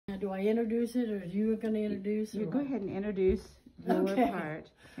do I introduce it, or are you going to introduce? You go ahead and introduce your part.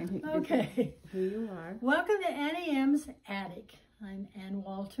 And Okay. Who you are. Welcome to Annie M's Attic. I'm Ann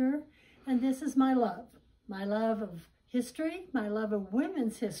Walter, and this is my love. My love of history, my love of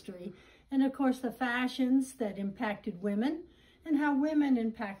women's history, and of course the fashions that impacted women and how women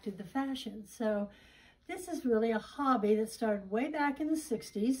impacted the fashion. So this is really a hobby that started way back in the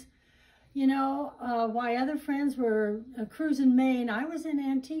 60s. You know, while other friends were cruising Maine, I was in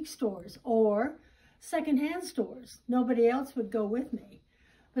antique stores or secondhand stores. Nobody else would go with me.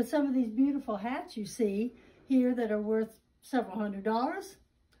 But some of these beautiful hats you see here that are worth several $100s,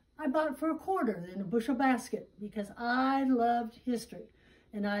 I bought for $1/4 in a bushel basket because I loved history.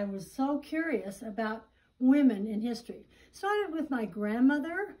 And I was so curious about women in history. Started with my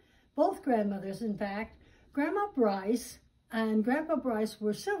grandmother, both grandmothers in fact. Grandma Bryce and Grandpa Bryce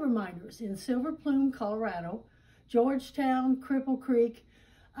were silver miners in Silver Plume, Colorado, Georgetown, Cripple Creek.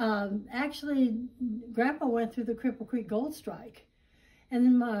 Actually, Grandpa went through the Cripple Creek gold strike. And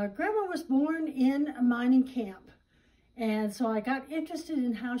then my grandma was born in a mining camp. And so I got interested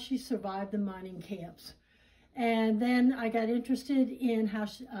in how she survived the mining camps. And then I got interested in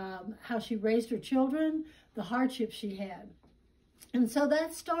how she raised her children, the hardships she had. And so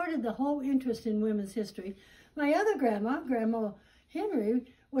that started the whole interest in women's history. My other grandma, Grandma Henry,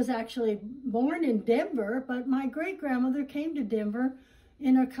 was actually born in Denver, but my great-grandmother came to Denver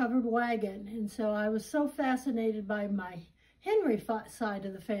in a covered wagon. And so I was so fascinated by my Henry side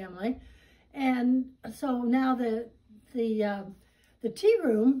of the family. And so now the tea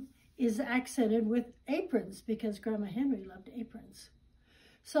room is accented with aprons because Grandma Henry loved aprons.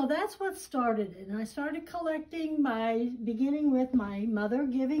 So that's what started it. And I started collecting by beginning with my mother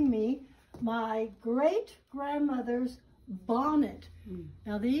giving me my great-grandmother's bonnet.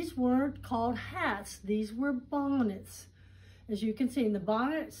 Now these weren't called hats, these were bonnets. As you can see, the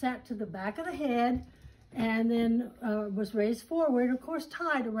bonnet sat to the back of the head and then was raised forward, of course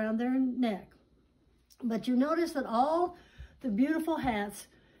tied around their neck. But you notice that all the beautiful hats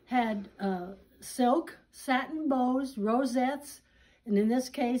had silk, satin bows, rosettes, and in this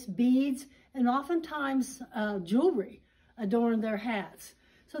case, beads, and oftentimes jewelry adorned their hats.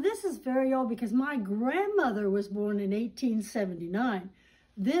 So this is very old because my grandmother was born in 1879.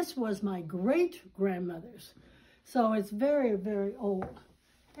 This was my great-grandmother's. So it's very, very old.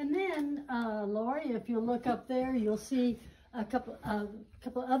 And then, Lori, if you look up there, you'll see a couple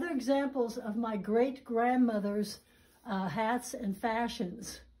other examples of my great-grandmother's hats and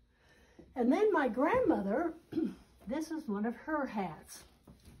fashions. And then my grandmother, this is one of her hats.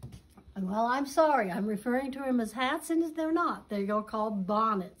 And well, I'm sorry, I'm referring to them as hats, and they're not. They are called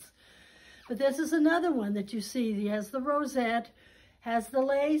bonnets. But this is another one that you see. He has the rosette, has the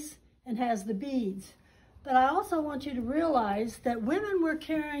lace, and has the beads. But I also want you to realize that women were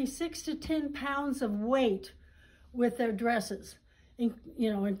carrying 6 to 10 pounds of weight with their dresses.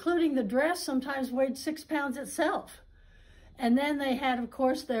 Including the dress sometimes weighed 6 pounds itself. And then they had, of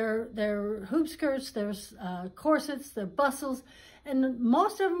course, their hoop skirts, their corsets, their bustles, and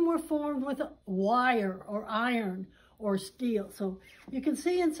most of them were formed with wire or iron or steel. So you can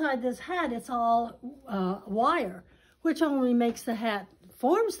see inside this hat, it's all wire, which only makes the hat,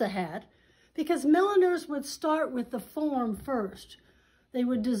 forms the hat, because milliners would start with the form first. They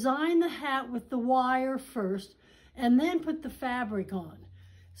would design the hat with the wire first and then put the fabric on.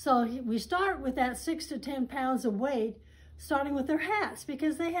 So we start with that 6 to 10 pounds of weight, starting with their hats,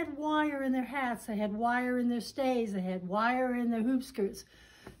 because they had wire in their hats, they had wire in their stays, they had wire in their hoop skirts.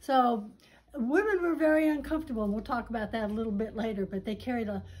 So women were very uncomfortable, and we'll talk about that a little bit later, but they carried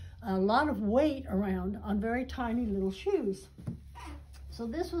a lot of weight around on very tiny little shoes. So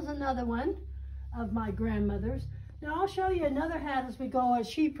this was another one of my grandmother's. Now I'll show you another hat as we go, as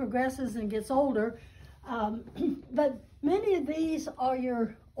she progresses and gets older. But many of these are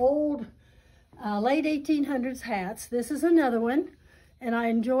your old late 1800s hats. This is another one, and I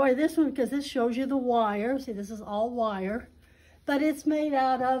enjoy this one because this shows you the wire. See, this is all wire, but it's made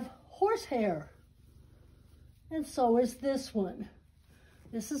out of horsehair, and so is this one.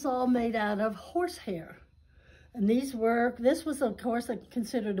 This is all made out of horsehair, and this was, of course,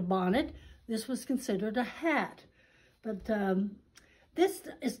 considered a bonnet. This was considered a hat, but this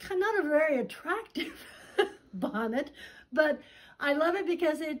is not a very attractive bonnet, but I love it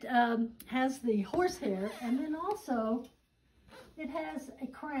because it has the horsehair, and then also it has a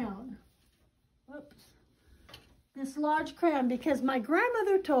crown. Whoops. This large crown, because my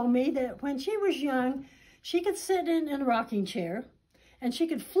grandmother told me that when she was young, she could sit in a rocking chair and she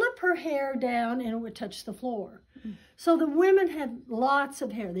could flip her hair down and it would touch the floor. So the women had lots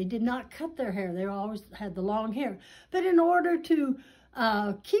of hair. They did not cut their hair. They always had the long hair. But in order to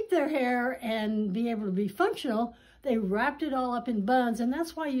keep their hair and be able to be functional, they wrapped it all up in buns, and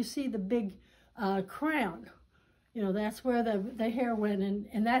that's why you see the big crown. You know, that's where the hair went,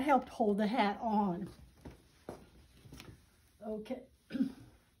 and that helped hold the hat on. Okay.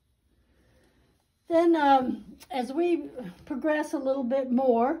 Then as we progress a little bit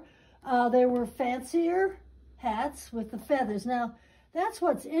more, there were fancier hats with the feathers. Now, that's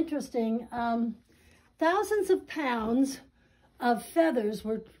what's interesting. Thousands of pounds of feathers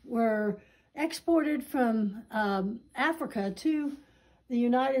were exported from Africa to the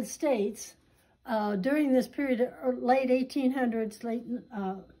United States during this period, late 1800s, late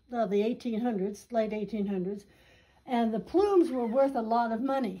 1800s, and the plumes were worth a lot of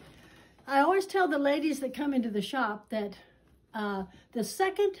money. I always tell the ladies that come into the shop that the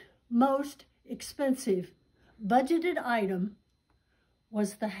second most expensive budgeted item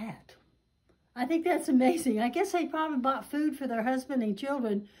was the hat. I think that's amazing. I guess they probably bought food for their husband and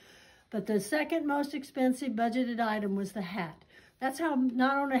children, but the second most expensive budgeted item was the hat. That's how,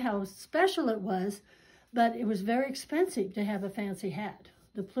 not only how special it was, but it was very expensive to have a fancy hat.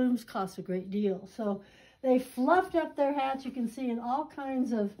 The plumes cost a great deal. So they fluffed up their hats. You can see in all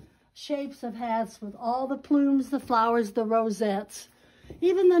kinds of shapes of hats with all the plumes, the flowers, the rosettes,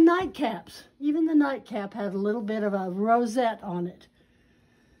 even the nightcaps. Even the nightcap had a little bit of a rosette on it.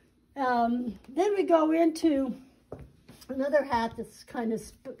 Then we go into another hat that's kind of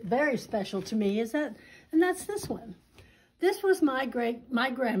very special to me, and that's this one. This was my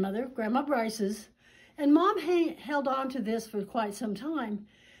grandmother, Grandma Bryce's, and Mom held on to this for quite some time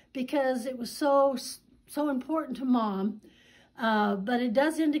because it was so important to Mom. But it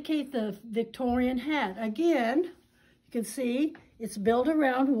does indicate the Victorian hat. Again, you can see it's built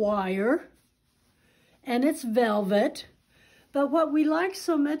around wire and it's velvet. But what we like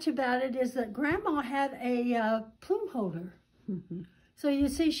so much about it is that Grandma had a plume holder. Mm-hmm. So you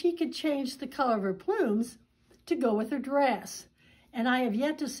see, she could change the color of her plumes to go with her dress. And I have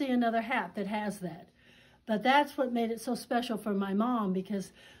yet to see another hat that has that. But that's what made it so special for my mom,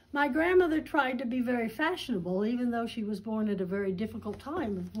 because my grandmother tried to be very fashionable, even though she was born at a very difficult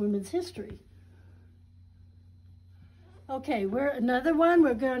time of women's history. Okay, another one.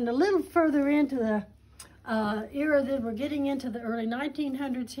 We're going a little further into the era that we're getting into the early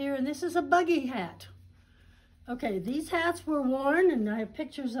 1900s here, and this is a buggy hat. Okay, these hats were worn, and I have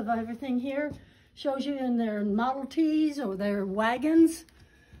pictures of everything here. Shows you in their Model Ts or their wagons.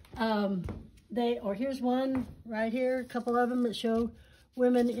 Here's one right here, a couple of them that show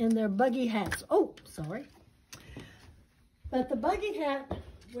women in their buggy hats. Oh, sorry. But the buggy hat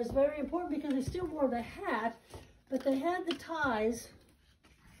was very important because they still wore the hat, but they had the ties.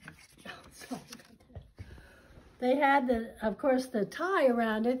 Oh, sorry about that. They had, of course, the tie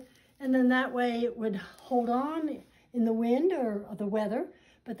around it, and then that way it would hold on in the wind or the weather,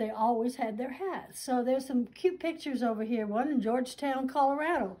 but they always had their hats. So there's some cute pictures over here, one in Georgetown,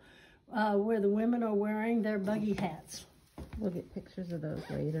 Colorado, where the women are wearing their buggy hats. We'll get pictures of those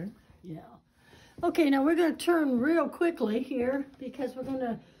later. Yeah. Okay, now we're going to turn real quickly here because we're going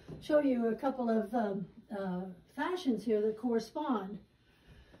to show you a couple of fashions here that correspond.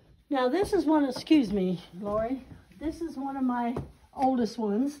 Now this is one, excuse me, Lori. This is one of my oldest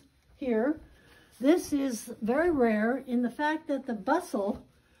ones here. This is very rare in the fact that the bustle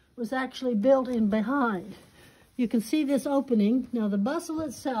was actually built in behind. You can see this opening. Now the bustle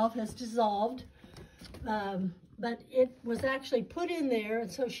itself has dissolved, but it was actually put in there,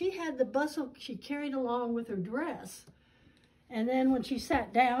 and so she had the bustle she carried along with her dress. And then when she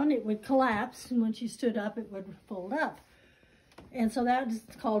sat down, it would collapse, and when she stood up, it would fold up. And so that's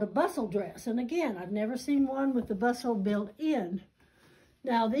called a bustle dress. And again, I've never seen one with the bustle built in.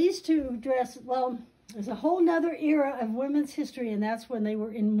 Now these two dresses, well, there's a whole nother era of women's history, and that's when they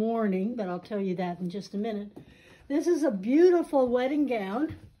were in mourning, but I'll tell you that in just a minute. This is a beautiful wedding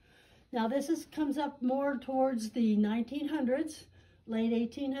gown. Now this comes up more towards the 1900s, late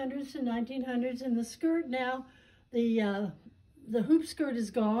 1800s to 1900s, and the skirt now, the hoop skirt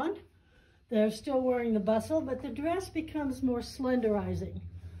is gone. They're still wearing the bustle, but the dress becomes more slenderizing.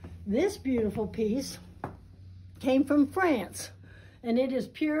 This beautiful piece came from France, and it is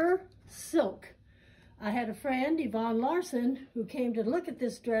pure silk. I had a friend, Yvonne Larson, who came to look at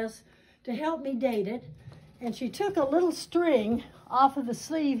this dress to help me date it, and she took a little string off of the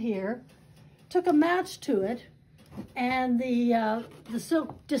sleeve here, took a match to it, and the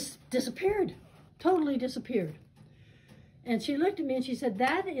silk disappeared, totally disappeared. And she looked at me and she said,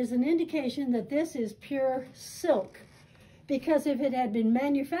 that is an indication that this is pure silk, because if it had been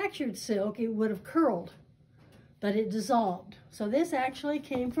manufactured silk, it would have curled, but it dissolved. So this actually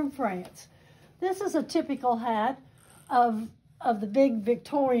came from France. This is a typical hat of of the big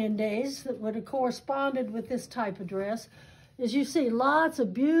Victorian days that would have corresponded with this type of dress is you see lots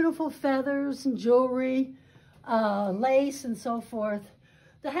of beautiful feathers and jewelry, lace and so forth.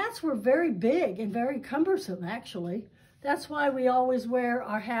 The hats were very big and very cumbersome, actually. That's why we always wear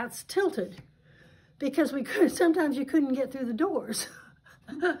our hats tilted, because sometimes you couldn't get through the doors.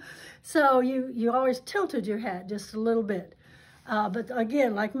 So you always tilted your hat just a little bit. But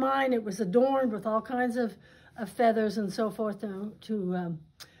again, like mine, it was adorned with all kinds of feathers and so forth to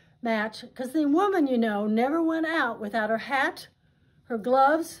match. Because the woman, you know, never went out without her hat, her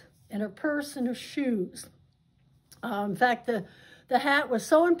gloves, and her purse and her shoes. In fact, the hat was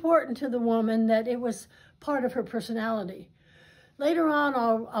so important to the woman that it was part of her personality. Later on,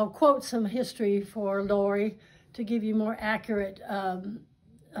 I'll quote some history for Lori to give you more accurate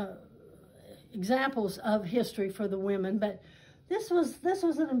examples of history for the women. But this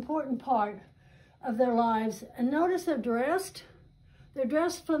was an important part of their lives. And notice they're dressed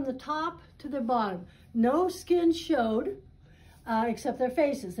from the top to their bottom. No skin showed except their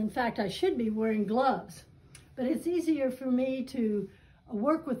faces. In fact, I should be wearing gloves, but it's easier for me to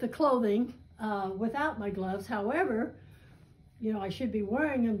work with the clothing without my gloves. However, you know, I should be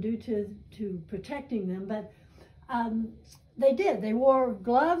wearing them due to protecting them, but they did. They wore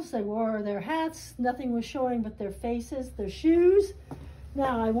gloves, they wore their hats, nothing was showing but their faces, their shoes.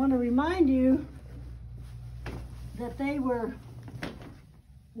 Now, I want to remind you that they were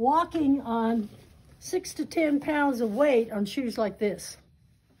walking on 6 to 10 pounds of weight on shoes like this.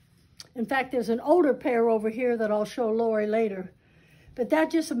 In fact, there's an older pair over here that I'll show Lori later, but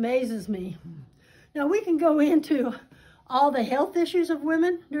that just amazes me. Now, we can go into all the health issues of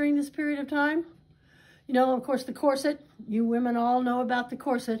women during this period of time. You know, of course, the corset, you women all know about the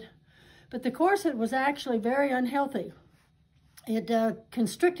corset, but the corset was actually very unhealthy. It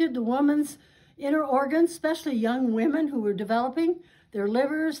constricted the woman's inner organs, especially young women who were developing, their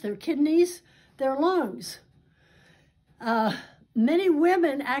livers, their kidneys, their lungs. Many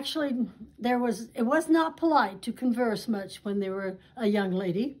women actually, it was not polite to converse much when they were a young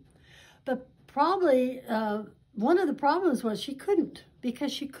lady, but probably one of the problems was she couldn't,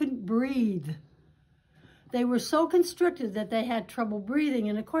 because she couldn't breathe. They were so constricted that they had trouble breathing,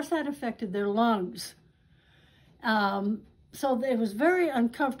 and of course that affected their lungs. So it was very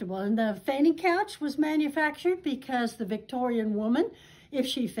uncomfortable. And the fainting couch was manufactured because the Victorian woman, if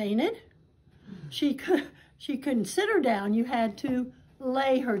she fainted, she couldn't sit her down. You had to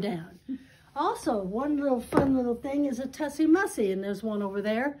lay her down. Also, one little fun little thing is a tussie mussy, and there's one over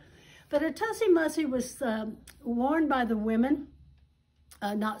there. But a tussie mussy was worn by the women,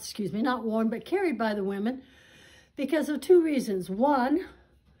 not worn, but carried by the women because of two reasons. One,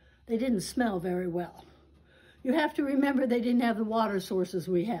 they didn't smell very well. You have to remember they didn't have the water sources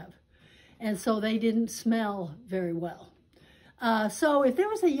we have, and so they didn't smell very well. So if there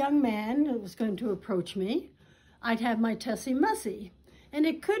was a young man who was going to approach me, I'd have my tussie mussy. And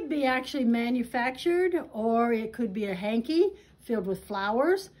it could be actually manufactured, or it could be a hanky filled with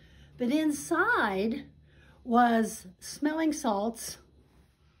flowers. But inside was smelling salts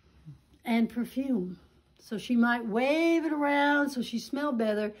and perfume. So she might wave it around so she smelled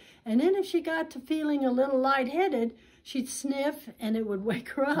better. And then if she got to feeling a little lightheaded, she'd sniff and it would wake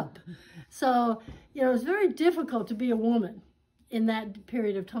her up. So, you know, it was very difficult to be a woman in that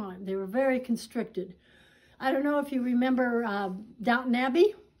period of time. They were very constricted. I don't know if you remember Downton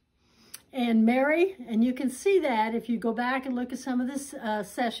Abbey and Mary, and you can see that if you go back and look at some of the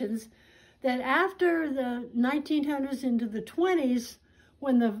sessions, that after the 1900s into the 20s,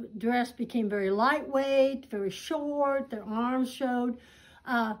 when the dress became very lightweight, very short, their arms showed,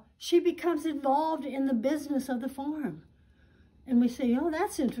 she becomes involved in the business of the farm. And we say, oh,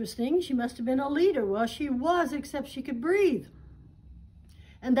 that's interesting. She must have been a leader. Well, she was, except she could breathe.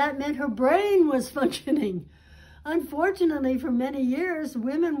 And that meant her brain was functioning. Unfortunately, for many years,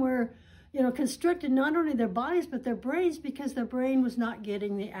 women were, you know, constricted not only their bodies, but their brains, because their brain was not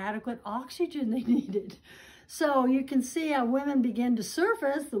getting the adequate oxygen they needed. So you can see how women begin to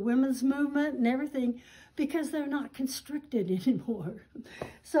surface, the women's movement and everything, because they're not constricted anymore.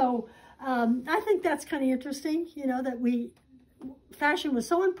 So I think that's kind of interesting, you know, that fashion was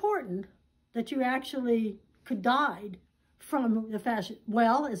so important that you actually could die from the fashion.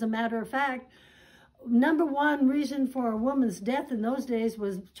 Well, as a matter of fact, number one reason for a woman's death in those days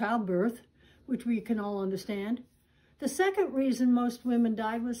was childbirth, which we can all understand. The second reason most women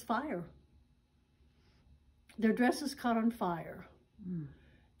died was fire. Their dresses caught on fire. Mm.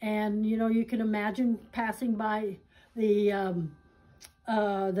 And, you know, you can imagine passing by the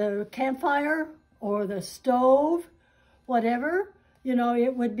campfire or the stove, whatever. You know,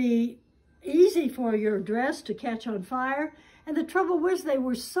 it would be easy for your dress to catch on fire. And the trouble was they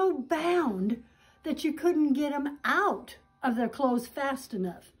were so bound that you couldn't get them out of their clothes fast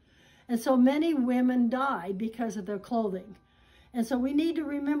enough. And so many women died because of their clothing. And so we need to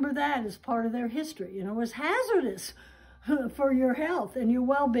remember that as part of their history. You know, it was hazardous for your health and your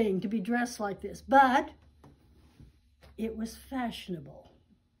well-being to be dressed like this. But it was fashionable.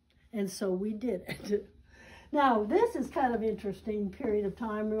 And so we did it. Now, this is kind of interesting period of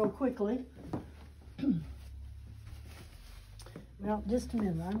time real quickly. Well, just a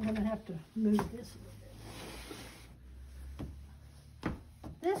minute. I'm going to have to move this a little bit.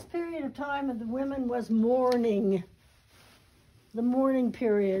 This period of time of the women was mourning. The mourning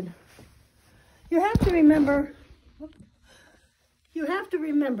period. You have to remember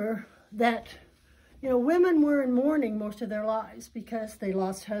that, you know, women were in mourning most of their lives because they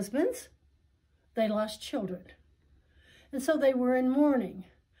lost husbands, they lost children. And so they were in mourning.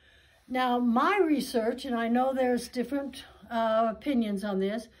 Now, my research, and I know there's different opinions on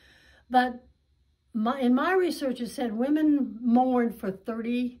this, but in my research it said women mourned for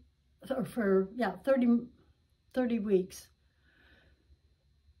 30 weeks.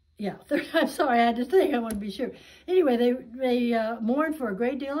 Yeah, I'm sorry, I had to think, I want to be sure. Anyway, they mourned for a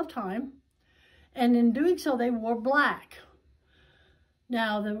great deal of time, and in doing so, they wore black.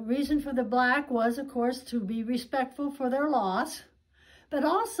 Now, the reason for the black was, of course, to be respectful for their loss, but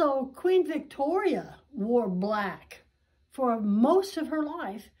also Queen Victoria wore black for most of her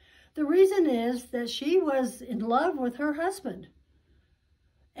life. The reason is that she was in love with her husband.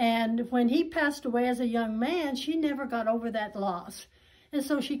 And when he passed away as a young man, she never got over that loss. And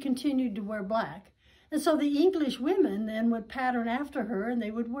so she continued to wear black. And so the English women then would pattern after her and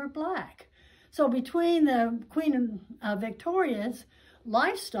they would wear black. So between the Queen Victoria's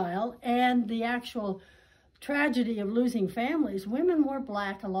lifestyle and the actual tragedy of losing families, women wore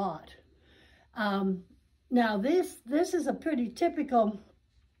black a lot. Now this is a pretty typical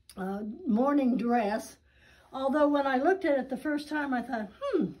mourning dress. Although when I looked at it the first time, I thought,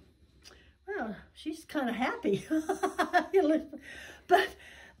 well, she's kind of happy. But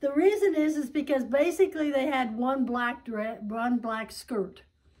the reason is because basically they had one black skirt.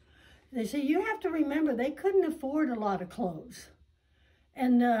 They say, you have to remember, they couldn't afford a lot of clothes.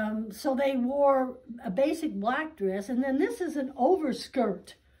 And so they wore a basic black dress. And then this is an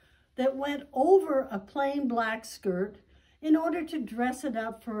overskirt that went over a plain black skirt in order to dress it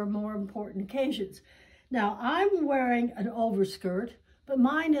up for more important occasions. Now, I'm wearing an overskirt, but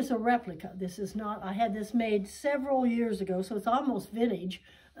mine is a replica. This is not, I had this made several years ago, so it's almost vintage.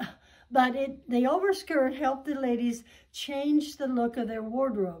 But the overskirt helped the ladies change the look of their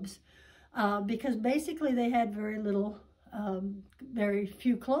wardrobes because basically they had very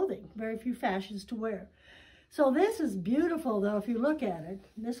few clothing, very few fashions to wear. So this is beautiful, though, if you look at it.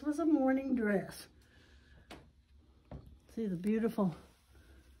 This was a morning dress. See the beautiful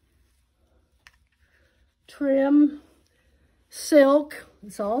trim, silk.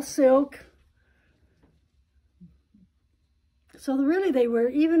 It's all silk. So really they were,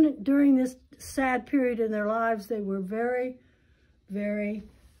 even during this sad period in their lives, they were very, very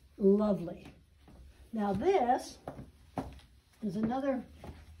lovely. Now this is another,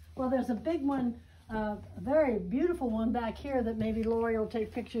 well, there's a big one, a very beautiful one back here that maybe Lori will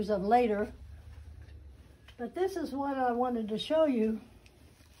take pictures of later. But this is what I wanted to show you.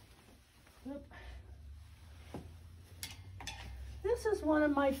 This is one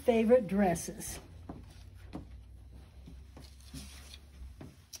of my favorite dresses.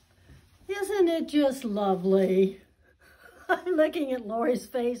 Isn't it just lovely? I'm looking at Lori's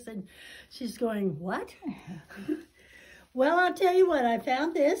face and she's going, what? Well, I'll tell you what, I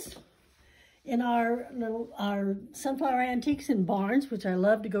found this in our Sunflower Antiques in Barnes, which I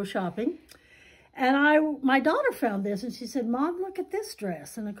love to go shopping. And my daughter found this and she said, Mom, look at this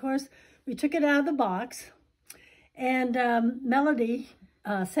dress. And of course, we took it out of the box. And Melody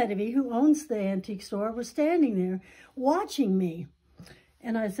Sedevy, who owns the antique store, was standing there watching me.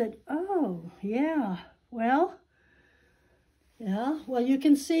 And I said, oh, yeah, well, you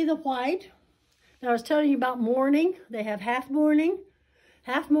can see the white. Now, I was telling you about mourning. They have half mourning.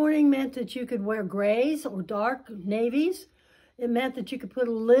 Half mourning meant that you could wear grays or dark navies. It meant that you could put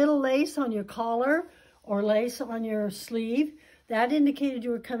a little lace on your collar or lace on your sleeve. That indicated you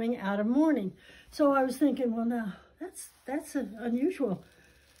were coming out of mourning. So I was thinking, well, now, that's unusual.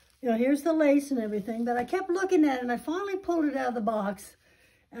 You know, here's the lace and everything. But I kept looking at it, and I finally pulled it out of the box.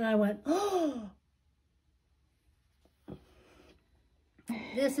 And I went, oh,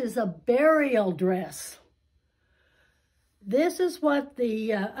 this is a burial dress. This is what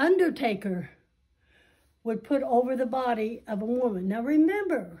the undertaker would put over the body of a woman. Now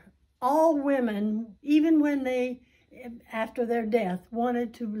remember, all women, even when they after their death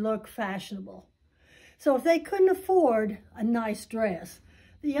wanted to look fashionable. So if they couldn't afford a nice dress,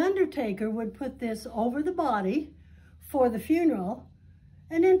 the undertaker would put this over the body for the funeral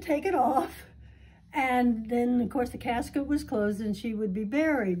and then take it off. And then, of course, the casket was closed and she would be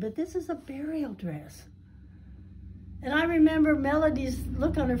buried. But this is a burial dress. And I remember Melody's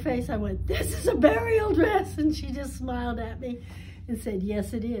look on her face. I went, "This is a burial dress." And she just smiled at me and said,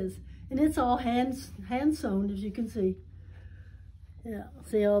 "Yes, it is." And it's all hand sewn, as you can see. Yeah,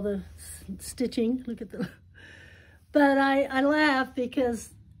 see all the stitching. Look at the... But I laugh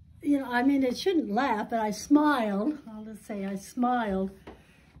because, you know, I mean, it shouldn't laugh, but I smiled. I'll just say I smiled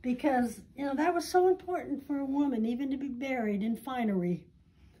because, you know, that was so important for a woman, even to be buried in finery.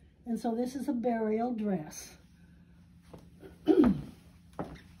 And so this is a burial dress.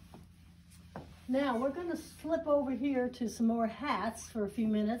 Now, we're going to slip over here to some more hats for a few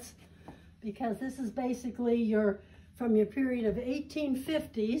minutes because this is basically from your period of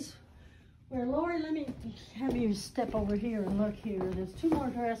 1850s, where, Lori, let me have you step over here and look here. There's two more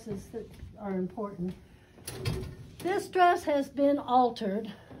dresses that are important. This dress has been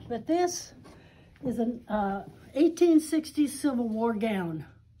altered, but this is an 1860s Civil War gown.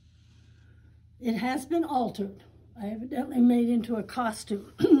 It has been altered. I evidently made into a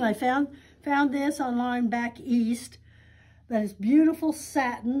costume. I found this online back east. That is beautiful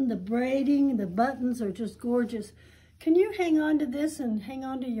satin. The braiding, the buttons are just gorgeous. Can you hang on to this and hang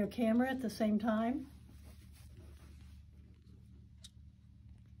on to your camera at the same time?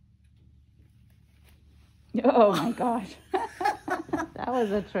 Oh my gosh. That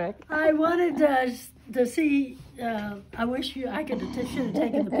was a trick. I wanted to see, I wish I should have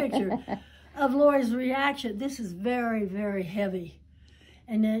taken the picture of Lori's reaction. This is very, very heavy.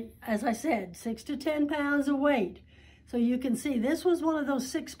 And then, as I said, 6 to 10 pounds of weight. So you can see this was one of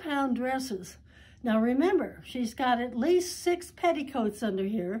those 6-pound dresses. Now remember, she's got at least 6 petticoats under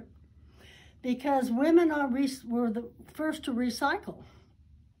here because women were the first to recycle.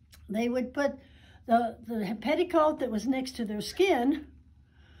 They would put the petticoat that was next to their skin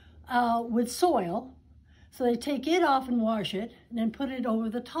with soil. So they take it off and wash it and then put it over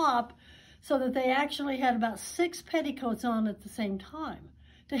the top so that they actually had about 6 petticoats on at the same time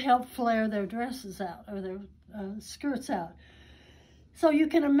to help flare their dresses out or their skirts out. So you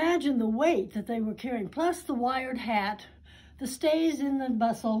can imagine the weight that they were carrying, plus the wired hat, the stays in the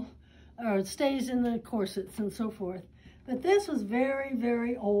bustle, or stays in the corsets and so forth. But this was very,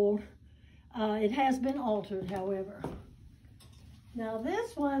 very old. It has been altered, however. Now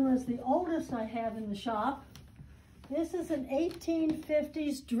this one was the oldest I have in the shop. This is an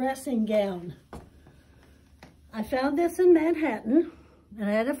 1850s dressing gown. I found this in Manhattan, and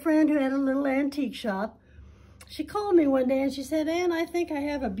I had a friend who had a little antique shop. She called me one day and she said, "Ann, I think I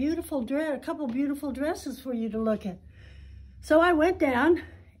have a couple beautiful dresses for you to look at." So I went down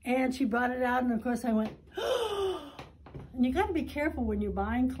and she brought it out, and of course I went, "Oh!" And you got to be careful when you're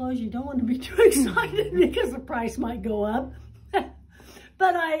buying clothes. You don't want to be too excited because the price might go up.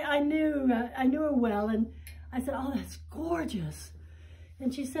 But I knew her well, and I said, "Oh, that's gorgeous."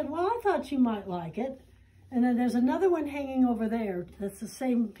 And she said, "Well, I thought you might like it." And then there's another one hanging over there. That's the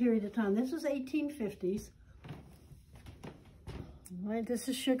same period of time. This was 1850s. Right, this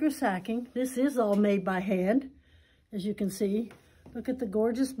is sugar sacking. This is all made by hand, as you can see. Look at the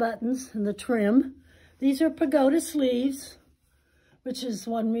gorgeous buttons and the trim. These are pagoda sleeves, which is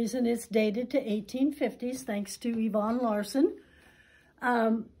one reason it's dated to 1850s, thanks to Yvonne Larson.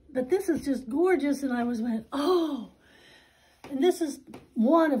 But this is just gorgeous, and I went, "Oh!" And this is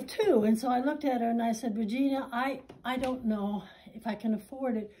one of 2. And so I looked at her and I said, "Regina, I don't know if I can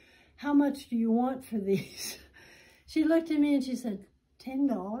afford it. How much do you want for these?" She looked at me and she said,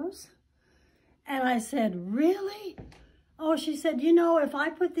 $10? And I said, "Really?" Oh, she said, "You know, if I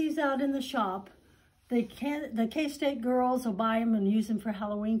put these out in the shop, the K-State girls will buy them and use them for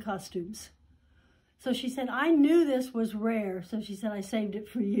Halloween costumes." So she said, "I knew this was rare." So she said, "I saved it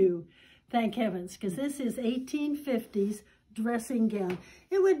for you." Thank heavens, because this is 1850s dressing gown.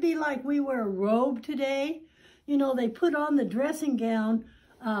 It would be like we wear a robe today. You know, they put on the dressing gown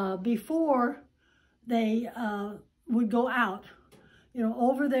before they would go out, you know,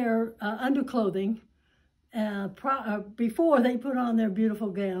 over their underclothing before they put on their beautiful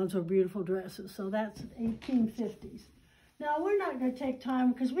gowns or beautiful dresses. So that's 1850s. Now, we're not going to take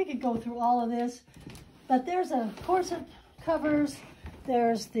time because we could go through all of this, but there's a corset covers,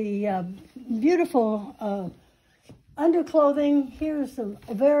 there's the beautiful underclothing. Here's a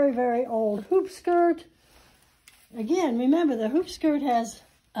very, very old hoop skirt. Again, remember, the hoop skirt has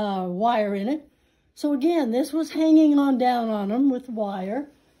wire in it. So again, this was hanging on down on them with wire.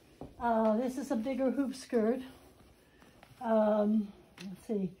 This is a bigger hoop skirt. Let's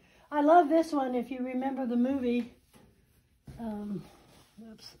see. I love this one. If you remember the movie, oops,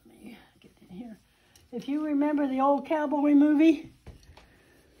 let me get in here. If you remember the old cowboy movie,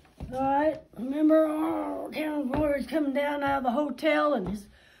 all right, remember, cowboy's coming down out of the hotel and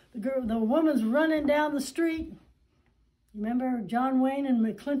the woman's running down the street. Remember John Wayne and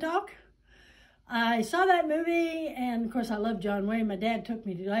McClintock? I saw that movie, and of course I love John Wayne. My dad took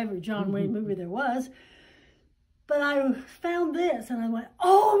me to every John Wayne movie there was. But I found this, and I went,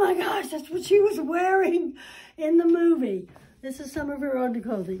 oh my gosh, that's what she was wearing in the movie. This is some of her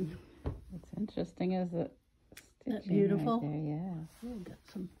underclothing. It's interesting, is it? Isn't that beautiful? Right there, yeah. We've got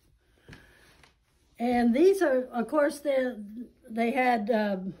some. And these are, of course, they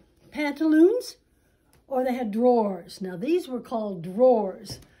had pantaloons, or they had drawers. Now, these were called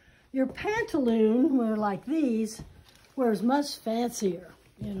drawers. Your pantaloon were like these, was much fancier.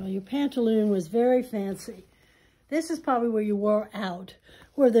 You know, your pantaloon was very fancy. This is probably where you wore out,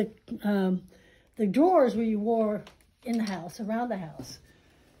 where the drawers where you wore in the house, around the house.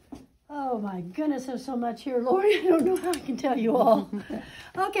 Oh my goodness, there's so much here, Lori. I don't know how I can tell you all.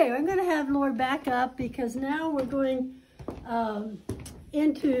 Okay, I'm going to have Lori back up because now we're going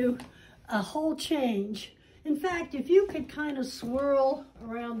into a whole change. In fact, if you could kind of swirl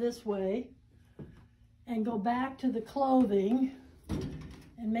around this way and go back to the clothing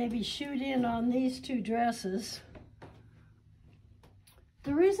and maybe shoot in on these two dresses.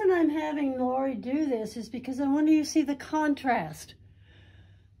 The reason I'm having Lori do this is because I want you to see the contrast.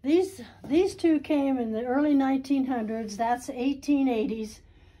 These two came in the early 1900s, that's 1880s.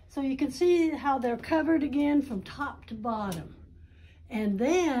 So you can see how they're covered again from top to bottom. And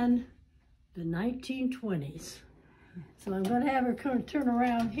then the 1920s. So I'm going to have her turn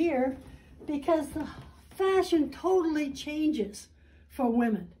around here because the fashion totally changes for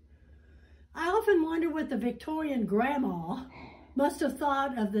women. I often wonder what the Victorian grandma must have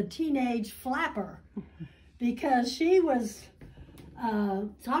thought of the teenage flapper, because she was,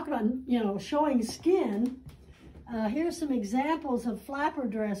 talk about, you know, showing skin. Here's some examples of flapper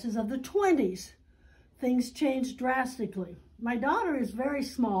dresses of the 20s. Things changed drastically. My daughter is very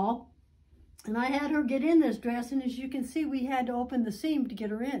small, and I had her get in this dress, and as you can see, we had to open the seam to get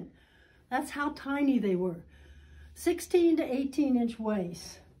her in. That's how tiny they were. 16 to 18-inch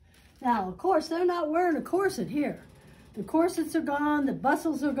waists. Now, of course, they're not wearing a corset here. The corsets are gone, the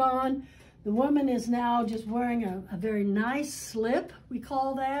bustles are gone. The woman is now just wearing a very nice slip, we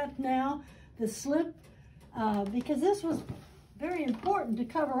call that now. The slip, because this was very important to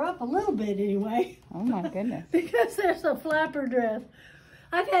cover up a little bit anyway. Oh my goodness. Because there's a flapper dress.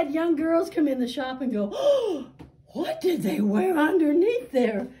 I've had young girls come in the shop and go, oh, what did they wear underneath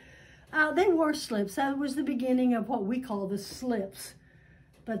there? They wore slips. That was the beginning of what we call the slips.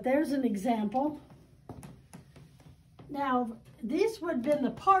 But there's an example. Now, this would have been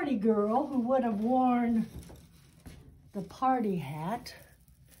the party girl who would have worn the party hat.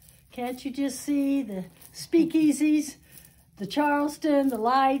 Can't you just see the speakeasies, the Charleston, the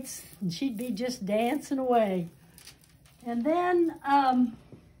lights, and she'd be just dancing away. And then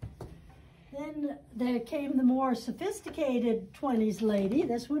there came the more sophisticated 20s lady.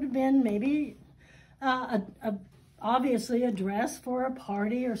 This would have been maybe obviously a dress for a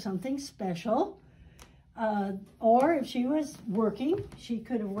party or something special. Or if she was working, she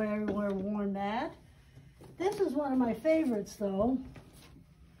could have worn that. This is one of my favorites, though.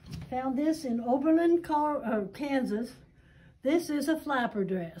 Found this in Oberlin, Kansas. This is a flapper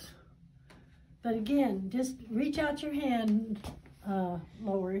dress. But again, just reach out your hand,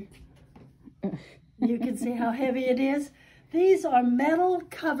 Lori. You can see how heavy it is. These are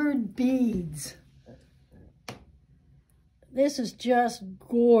metal-covered beads. This is just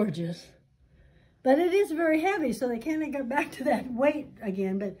gorgeous. But it is very heavy, so they can't go back to that weight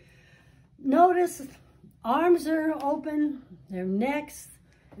again. But notice, arms are open, their necks,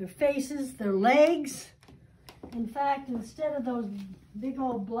 their faces, their legs. In fact, instead of those big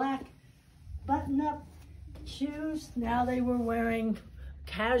old black button-up shoes, now they were wearing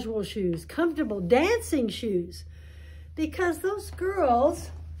casual shoes, comfortable dancing shoes. Because those girls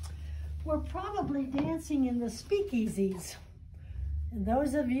were probably dancing in the speakeasies. And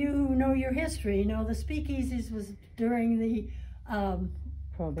those of you who know your history know the speakeasies was during the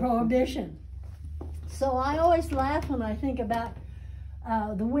Prohibition. So I always laugh when I think about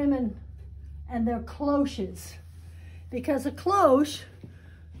the women and their cloches, because a cloche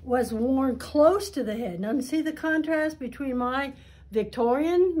was worn close to the head. Now see the contrast between my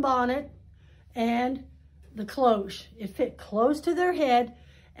Victorian bonnet and the cloche. It fit close to their head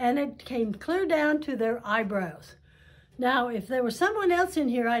and it came clear down to their eyebrows. Now, if there was someone else in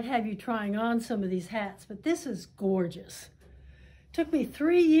here, I'd have you trying on some of these hats, but this is gorgeous. It took me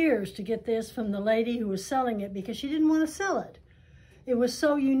 3 years to get this from the lady who was selling it because she didn't want to sell it. It was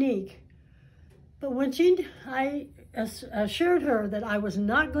so unique. But when I assured her that I was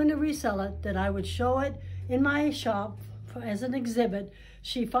not going to resell it, that I would show it in my shop as an exhibit,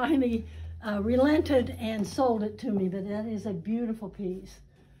 she finally relented and sold it to me. But that is a beautiful piece.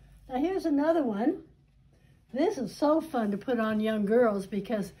 Now here's another one. This is so fun to put on young girls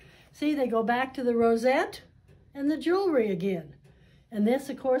because, see, they go back to the rosette and the jewelry again. And this,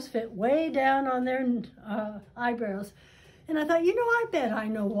 of course, fit way down on their eyebrows. And I thought, you know, I bet I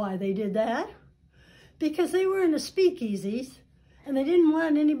know why they did that. Because they were in the speakeasies and they didn't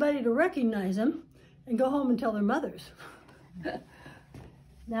want anybody to recognize them and go home and tell their mothers.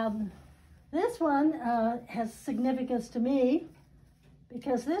 Now, this one has significance to me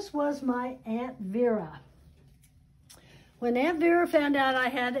because this was my Aunt Vera. When Aunt Vera found out I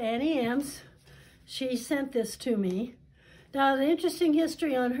had Annie M's, she sent this to me. Now, the interesting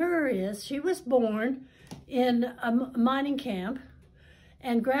history on her is she was born in a mining camp,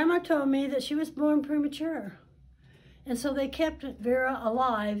 and Grandma told me that she was born premature. And so they kept Vera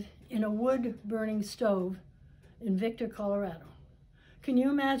alive in a wood-burning stove in Victor, Colorado. Can you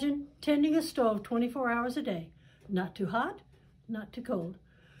imagine tending a stove 24 hours a day? Not too hot, not too cold,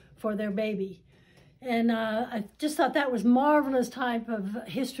 for their baby. And I just thought that was marvelous type of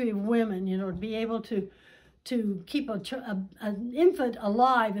history of women, you know, to be able to keep an infant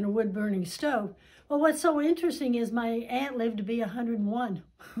alive in a wood-burning stove. Well, what's so interesting is my aunt lived to be 101.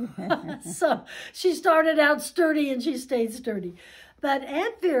 So she started out sturdy and she stayed sturdy. But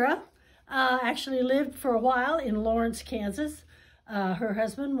Aunt Vera actually lived for a while in Lawrence, Kansas. Her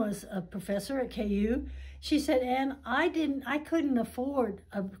husband was a professor at KU. She said, Ann, I couldn't afford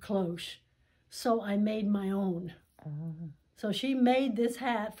a cloche, so I made my own. So she made this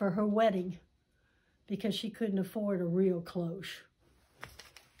hat for her wedding because she couldn't afford a real cloche.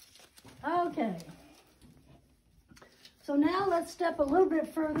 Okay. So now let's step a little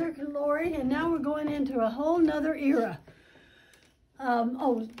bit further, Lori, and now we're going into a whole nother era.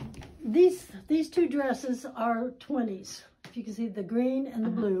 These two dresses are 20s. If you can see the green and the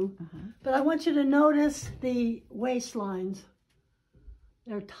blue. But I want you to notice the waistlines.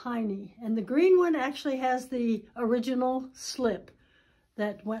 They're tiny. And the green one actually has the original slip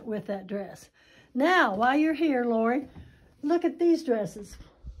that went with that dress. Now, while you're here, Lori, look at these dresses.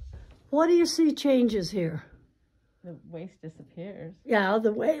 What do you see changes here? The waist disappears. Yeah,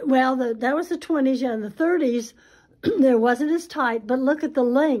 that was the 20s. Yeah, in the 30s, there wasn't as tight, but look at the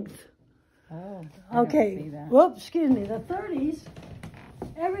length. Oh, okay. I don't see that. Whoops, excuse me. The 30s,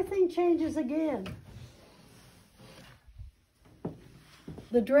 everything changes again.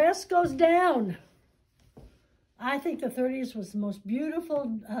 The dress goes down. I think the 30s was the most beautiful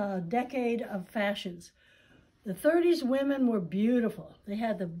decade of fashions. The 30s women were beautiful. They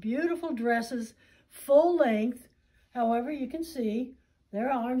had the beautiful dresses, full length. However, you can see their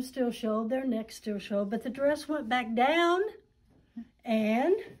arms still showed, their necks still showed, but the dress went back down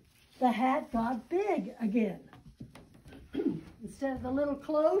and the hat got big again. Instead of the little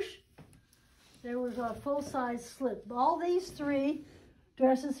cloche, there was a full-size slip. All these three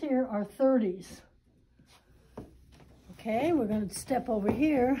dresses here are 30s. Okay, we're going to step over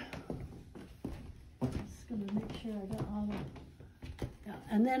here. Just going to make sure I got all the... Yeah.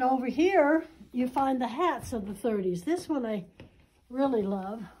 And then over here, you find the hats of the 30s. This one I really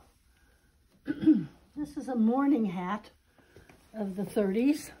love. This is a morning hat of the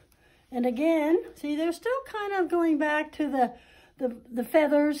 30s. And again, see, they're still kind of going back to the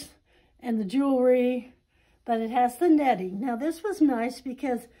feathers and the jewelry, but it has the netting. Now, this was nice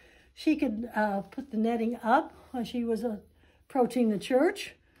because she could put the netting up while she was approaching the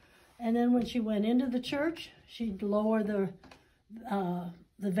church. And then when she went into the church, she'd lower the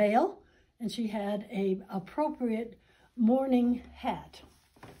veil, and she had an appropriate morning hat.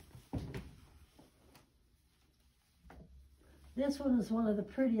 This one is one of the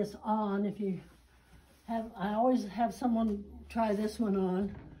prettiest on. If you have, I always have someone try this one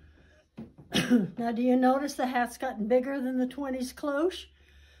on. Now, do you notice the hat's gotten bigger than the 20s cloche?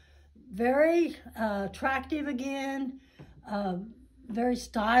 Very attractive again, very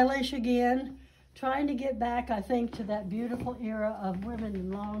stylish again. Trying to get back, I think, to that beautiful era of women in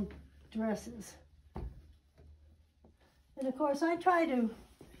long dresses. And of course, I try to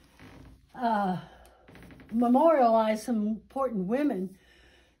memorialize some important women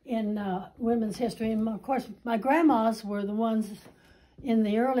in women's history. And of course, my grandmas were the ones in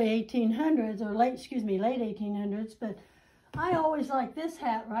the early 1800s, or late 1800s, but I always like this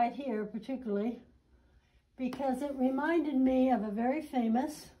hat right here particularly because it reminded me of a very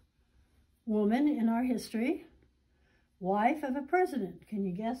famous woman in our history, wife of a president. Can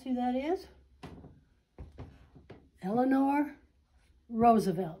you guess who that is? Eleanor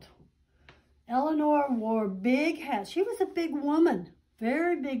Roosevelt. Eleanor wore big hats. She was a big woman,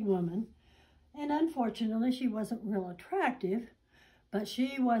 very big woman. And unfortunately, she wasn't real attractive, but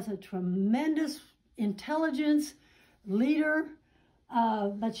she was a tremendous intelligence leader.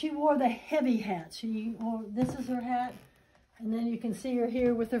 But she wore the heavy hat. This is her hat. And then you can see her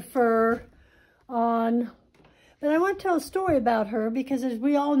here with her fur on. But I want to tell a story about her because, as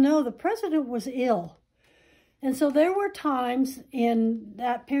we all know, the president was ill. And so there were times in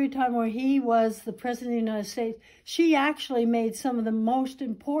that period of time where he was the president of the United States, she actually made some of the most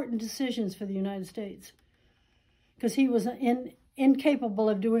important decisions for the United States because he was incapable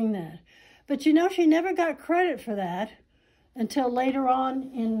of doing that. But you know, she never got credit for that until later on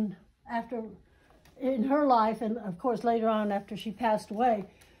in her life, and of course later on after she passed away,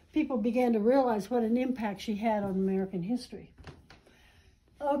 people began to realize what an impact she had on American history.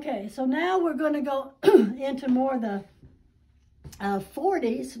 Okay, so now we're going to go into more the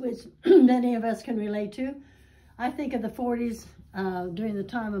 40s, which many of us can relate to. I think of the 40s during the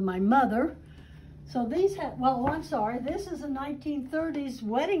time of my mother. So these had, this is a 1930s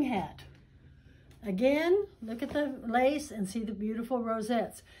wedding hat. Again, look at the lace and see the beautiful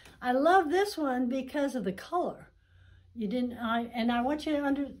rosettes. I love this one because of the color. I want you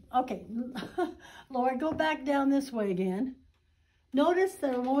to okay, Laura, go back down this way again. Notice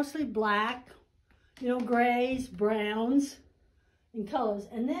they're mostly black, grays, browns, and colors.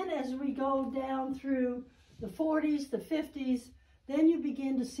 And then as we go down through the 40s, the 50s, then you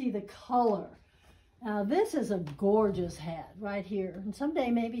begin to see the color. Now, this is a gorgeous hat right here. And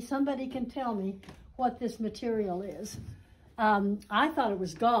someday maybe somebody can tell me what this material is. I thought it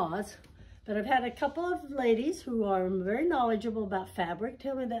was gauze, but I've had a couple of ladies who are very knowledgeable about fabric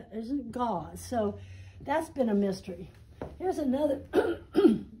tell me that isn't gauze. So that's been a mystery. Here's another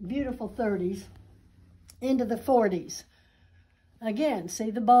beautiful 30s into the 40s. Again, see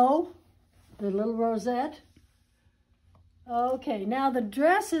the bow, the little rosette. Okay, now the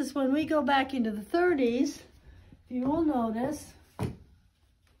dresses, when we go back into the 30s, you will notice,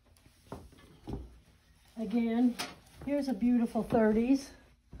 again, here's a beautiful 30s.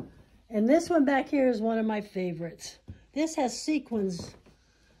 And this one back here is one of my favorites. This has sequins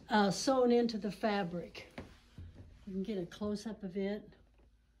sewn into the fabric. You can get a close-up of it.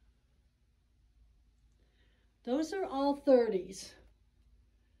 Those are all 30s.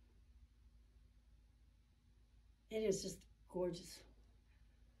 It is just gorgeous.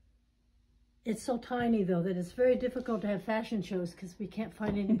 It's so tiny, though, that it's very difficult to have fashion shows because we can't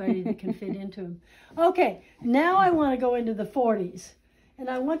find anybody that can fit into them. Okay, now I want to go into the 40s. And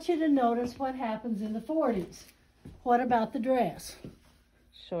I want you to notice what happens in the 40s. What about the dress?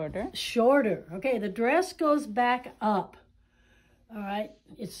 Shorter. Shorter. Okay, the dress goes back up. All right,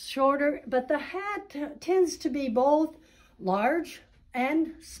 it's shorter, but the hat tends to be both large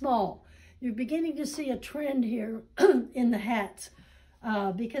and small. You're beginning to see a trend here in the hats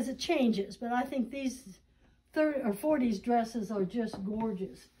because it changes. But I think these 30s or 40s dresses are just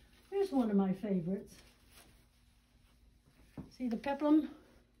gorgeous. Here's one of my favorites. See the peplum?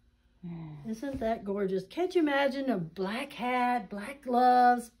 Isn't that gorgeous? Can't you imagine a black hat, black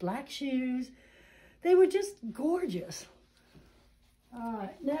gloves, black shoes? They were just gorgeous. All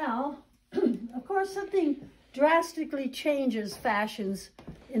right, now, of course, something drastically changes fashions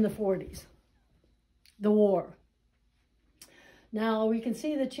in the 40s. The war. Now, we can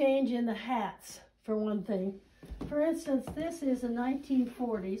see the change in the hats, for one thing. For instance, this is a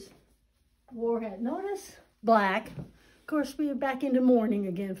 1940s war hat. Notice black. Of course, we are back into mourning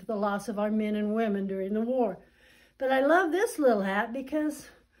again for the loss of our men and women during the war. But I love this little hat because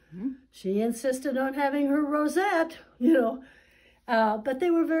she insisted on having her rosette, but they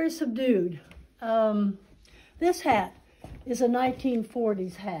were very subdued. This hat is a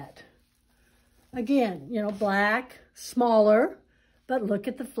 1940s hat. Again, black, smaller, but look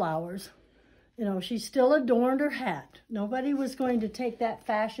at the flowers. She still adorned her hat. Nobody was going to take that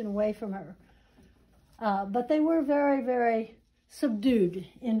fashion away from her. But they were very, very subdued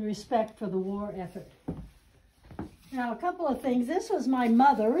in respect for the war effort. Now, a couple of things. This was my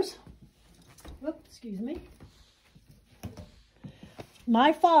mother's. Whoops, excuse me.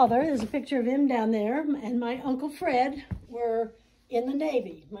 My father, there's a picture of him down there, and my Uncle Fred were in the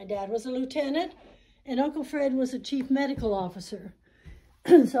Navy. My dad was a lieutenant, and Uncle Fred was a chief medical officer.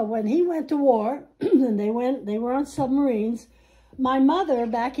 So when he went to war, and they were on submarines, my mother,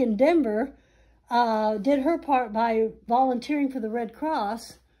 back in Denver, did her part by volunteering for the Red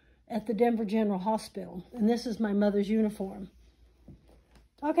Cross at the Denver General Hospital. And this is my mother's uniform.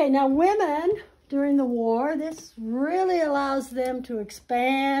 Okay, now women during the war, this really allows them to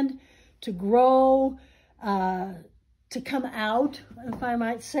expand, to grow, to come out, if I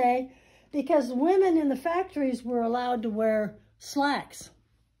might say, because women in the factories were allowed to wear slacks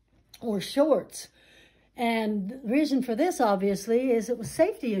or shorts. And the reason for this, obviously, is it was a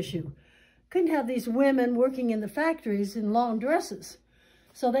safety issue. Couldn't have these women working in the factories in long dresses.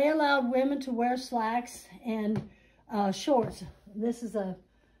 So they allowed women to wear slacks and shorts. This is a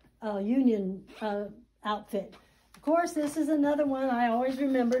union outfit. Of course, this is another one I always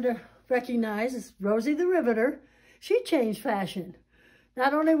remember to recognize. It's Rosie the Riveter. She changed fashion.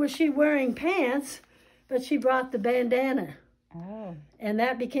 Not only was she wearing pants, but she brought the bandana. Oh. And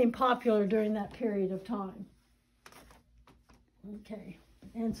that became popular during that period of time. Okay.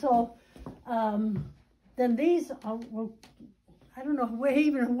 And so then these, well, I don't know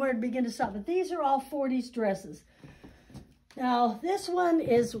where to begin to stop, but these are all 40s dresses. Now, this one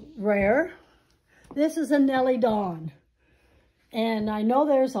is rare. This is a Nellie Dawn. And I know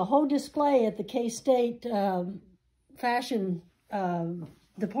there's a whole display at the K-State fashion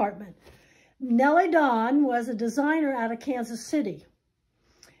department. Nellie Dawn was a designer out of Kansas City.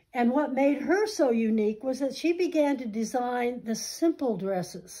 And what made her so unique was that she began to design the simple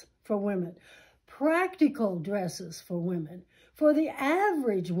dresses for women, practical dresses for women, for the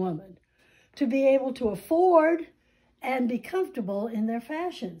average woman to be able to afford and be comfortable in their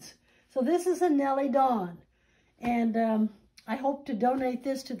fashions. So this is a Nellie Dawn. And I hope to donate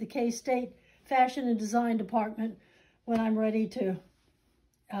this to the K-State Fashion and Design Department when I'm ready to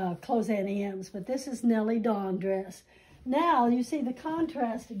close Annie M's. But this is Nellie Dawn dress. Now you see the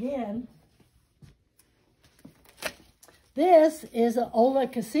contrast again. This is an Ola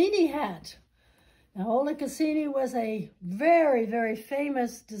Cassini hat. Now Ola Cassini was a very, very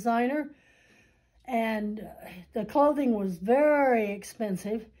famous designer, and the clothing was very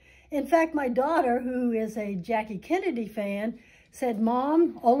expensive. In fact, my daughter, who is a Jackie Kennedy fan, said,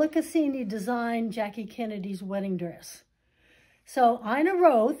 "Mom, Ola Cassini designed Jackie Kennedy's wedding dress." So Ina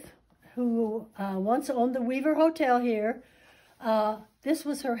Roth, who once owned the Weaver Hotel here, this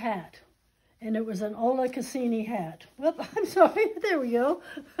was her hat. And it was an Ola Cassini hat. Whoop, I'm sorry, there we go.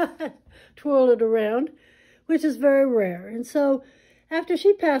 Twirl it around, which is very rare. And so after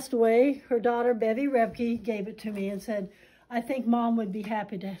she passed away, her daughter, Bevy Rebke, gave it to me and said, "I think Mom would be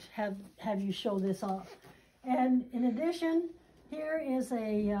happy to have you show this off." And in addition, here is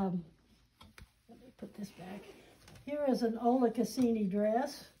a, let me put this back. Here is an Ola Cassini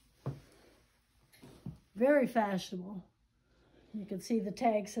dress. Very fashionable. You can see the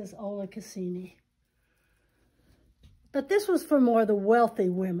tag says Ola Cassini. But this was for more the wealthy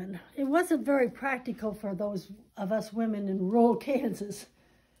women. It wasn't very practical for those of us women in rural Kansas.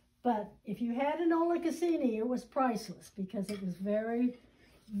 But if you had an Ola Cassini, it was priceless because it was very,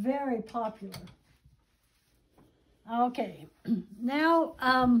 very popular. Okay, now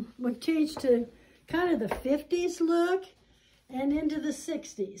we've changed to kind of the 50s look and into the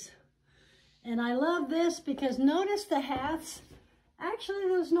 60s. And I love this because notice the hats. Actually,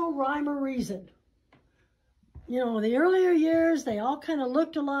 there's no rhyme or reason. You know, the earlier years, they all kind of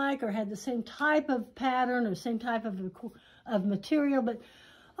looked alike or had the same type of pattern or same type of material. But,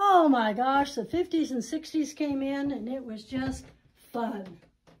 oh my gosh, the 50s and 60s came in and it was just fun.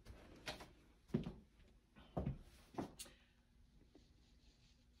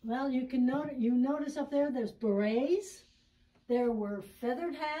 Well, you notice up there, there's berets. There were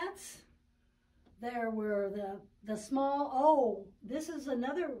feathered hats. There were the small, oh, this is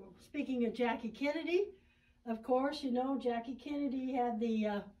another, speaking of Jackie Kennedy, of course, you know, Jackie Kennedy had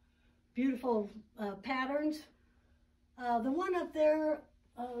the beautiful patterns. The one up there,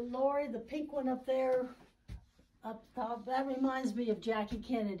 Lori, the pink one up there, up top, that reminds me of Jackie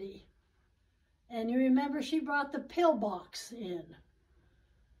Kennedy. And you remember she brought the pillbox in.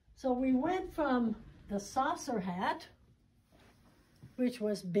 So we went from the saucer hat, which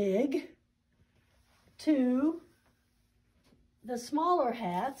was big, to the smaller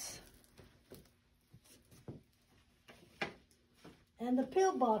hats and the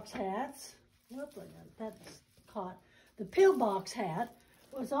pillbox hats. Whoop, that's caught. The pillbox hat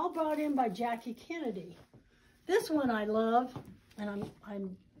was all brought in by Jackie Kennedy. This one I love, and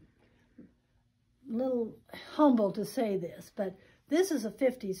I'm a little humble to say this, but this is a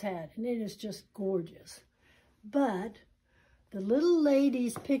 50s hat, and it is just gorgeous. But the little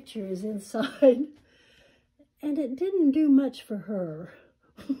lady's picture is inside, and it didn't do much for her.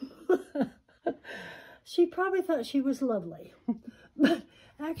 She probably thought she was lovely. But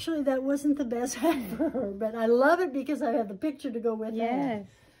actually, that wasn't the best hat for her. But I love it because I have the picture to go with it. Yes.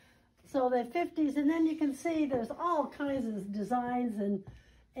 So the 50s, and then you can see there's all kinds of designs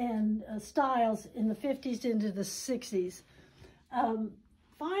and styles in the 50s into the 60s.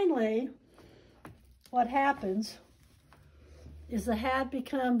 Finally, what happens is the hat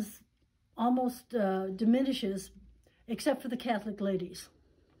becomes almost diminishes, except for the Catholic ladies.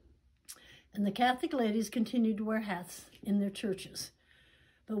 And the Catholic ladies continued to wear hats in their churches.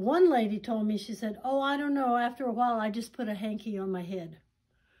 But one lady told me, she said, oh, I don't know, after a while I just put a hanky on my head.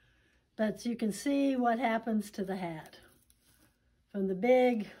 But you can see what happens to the hat. From the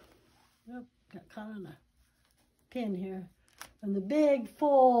big, oh, got caught on a pin here. From the big,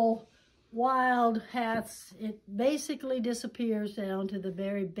 full, wild hats, it basically disappears down to the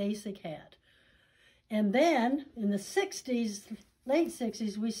very basic hat. And then in the 60s, late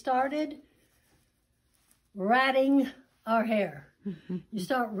 60s, we started ratting our hair. You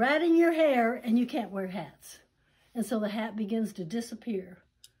start ratting your hair and you can't wear hats. And so the hat begins to disappear.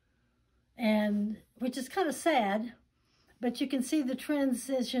 And which is kind of sad, but you can see the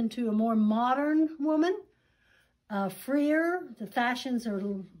transition to a more modern woman, freer. The fashions are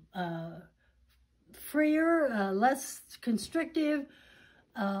freer, less constrictive.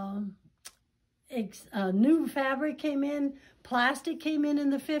 New fabric came in. Plastic came in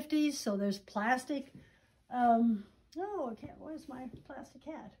the 50s, so there's plastic. Oh, I can't, where's my plastic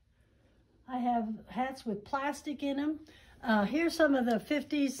hat? I have hats with plastic in them. Here's some of the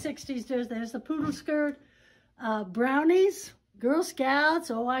 50s, 60s. There's the poodle skirt. Brownies, Girl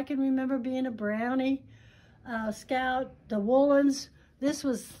Scouts. Oh, I can remember being a brownie scout. The woolens. This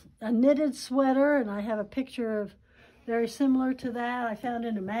was a knitted sweater, and I have a picture of very similar to that I found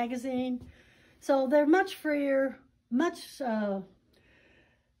in a magazine. So they're much freer, much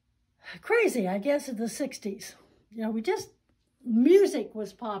crazy, I guess, in the 60s. You know, music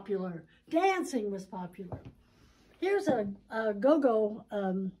was popular. Dancing was popular. Here's a go-go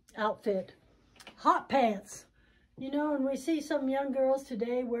outfit. Hot pants. You know, and we see some young girls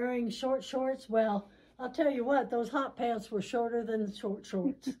today wearing short shorts. Well, I'll tell you what, those hot pants were shorter than the short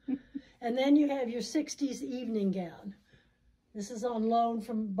shorts. And then you have your 60s evening gown. This is on loan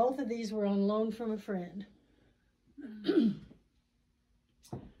from, both of these were on loan from a friend.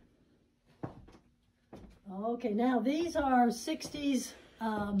 Okay, now these are 60s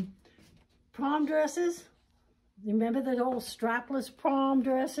prom dresses. Remember the old strapless prom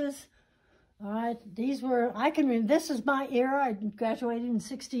dresses? All right, these were, this is my era. I graduated in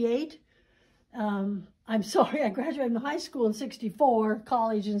 68. I'm sorry, I graduated from high school in 64,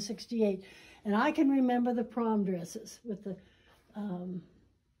 college in 68. And I can remember the prom dresses with the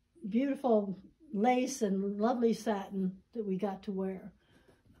beautiful lace and lovely satin that we got to wear.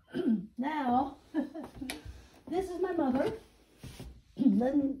 Now, this is my mother.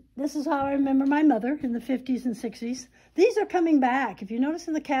 Then this is how I remember my mother in the 50s and 60s. These are coming back. If you notice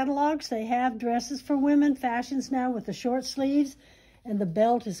in the catalogs, they have dresses for women, fashions now with the short sleeves, and the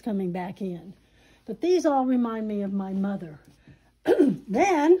belt is coming back in. But these all remind me of my mother.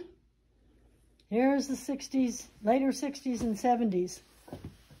 Then, here's the 60s, later 60s and 70s.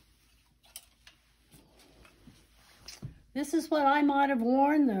 This is what I might have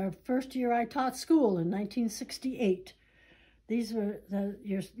worn the first year I taught school in 1968. These were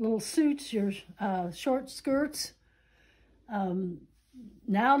your little suits, your short skirts.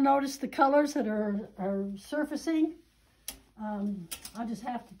 Now notice the colors that are surfacing. I'll just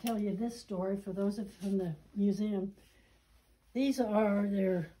have to tell you this story for those from the museum. These are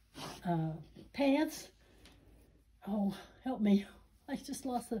their pants. Oh, help me. I just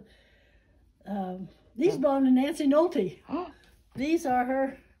lost the... these belong to Nancy Nolte. These are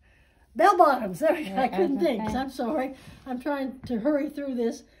her bell bottoms. There we go. I couldn't think. I'm sorry. I'm trying to hurry through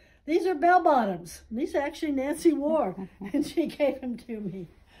this. These are bell bottoms. These actually Nancy wore, and she gave them to me.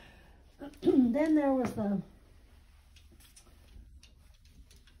 Then there was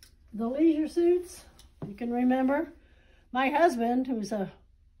the leisure suits. You can remember. My husband, who's a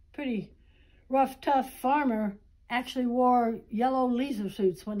pretty rough, tough farmer, actually wore yellow leisure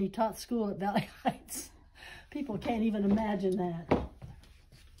suits when he taught school at Valley Heights. People can't even imagine that.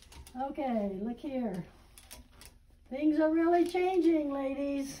 Okay, look here. Things are really changing,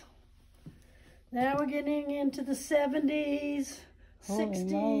 ladies. Now we're getting into the 70s,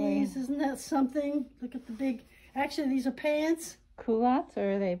 60s. Isn't that something? Look at the big, actually these are pants. Culottes,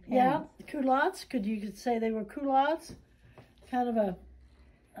 or are they pants? Yeah, culottes. You could say they were culottes. Kind of a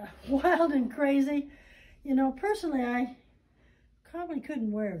wild and crazy. You know, personally, I probably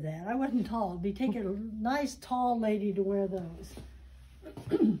couldn't wear that. I wasn't tall. It'd be taking a nice, tall lady to wear those.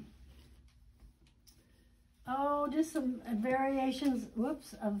 Oh, just some variations,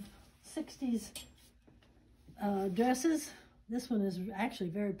 whoops, of 60s dresses. This one is actually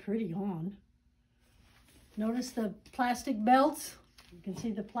very pretty on. Notice the plastic belts. You can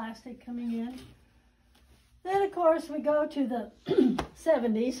see the plastic coming in. Then, of course, we go to the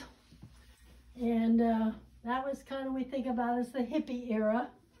 70s. And that was kind of, we think about as the hippie era.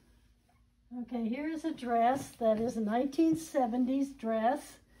 Okay, here's a dress that is a 1970s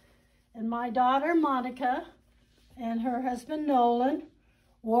dress. And my daughter, Monica, and her husband, Nolan,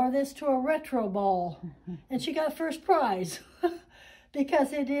 wore this to a retro ball. And she got first prize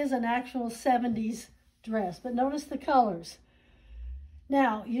because it is an actual 70s dress. But notice the colors.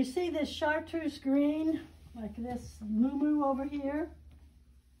 Now, you see this chartreuse green, like this muumuu over here.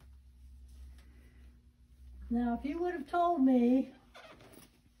 Now, if you would have told me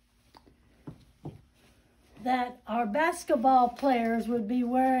that our basketball players would be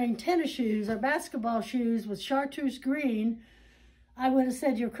wearing tennis shoes or basketball shoes with chartreuse green, I would have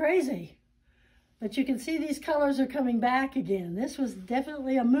said you're crazy. But you can see these colors are coming back again. This was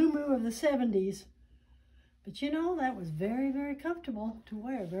definitely a muumuu of the 70s. But you know, that was very, very comfortable to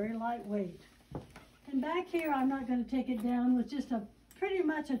wear, very lightweight. And back here, I'm not going to take it down, with just a pretty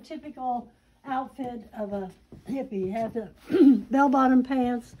much a typical outfit of a hippie. You have the bell-bottom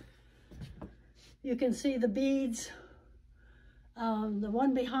pants. You can see the beads. The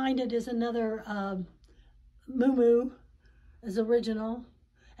one behind it is another muumuu, is original.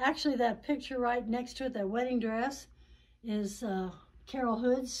 Actually, that picture right next to it, that wedding dress, is Carol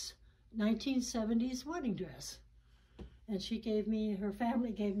Hood's 1970s wedding dress. And she gave me, her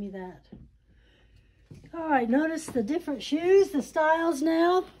family gave me that. All right, notice the different shoes, the styles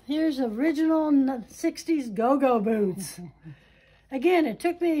now. Here's original 60s go-go boots. Again, it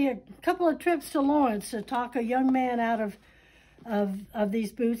took me a couple of trips to Lawrence to talk a young man out of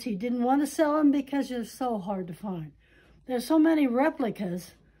these boots. He didn't want to sell them because they're so hard to find. There's so many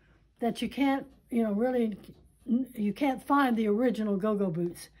replicas that you can't, you know, really, you can't find the original go-go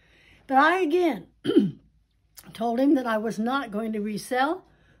boots. But I, again, told him that I was not going to resell,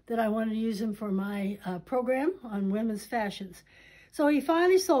 that I wanted to use them for my program on women's fashions. So he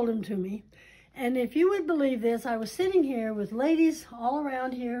finally sold them to me. And if you would believe this, I was sitting here with ladies all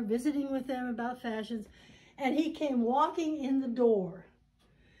around here, visiting with them about fashions, and he came walking in the door.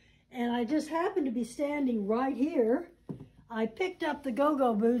 And I just happened to be standing right here. I picked up the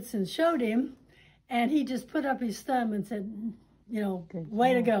go-go boots and showed him, and he just put up his thumb and said, you know,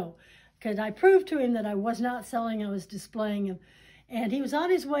 way to go. Because I proved to him that I was not selling, I was displaying them. And he was on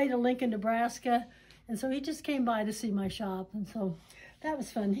his way to Lincoln, Nebraska, and so he just came by to see my shop. And so that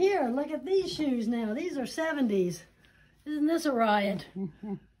was fun. Here, look at these shoes now. These are 70s. Isn't this a riot?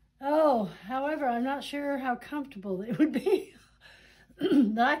 Oh, however, I'm not sure how comfortable they would be.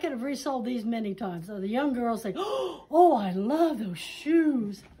 I could have resold these many times. So the young girls say, oh, I love those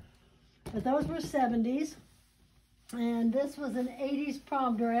shoes. But those were 70s. And this was an 80s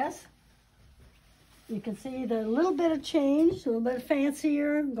prom dress. You can see the little bit of change, a little bit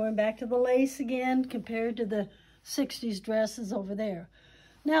fancier, going back to the lace again compared to the 60s dresses over there.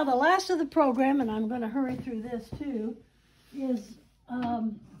 Now, the last of the program, and I'm going to hurry through this too, is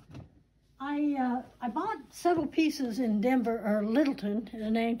I bought several pieces in Denver, or Littleton, in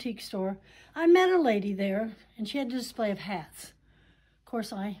an antique store. I met a lady there, and she had a display of hats. Of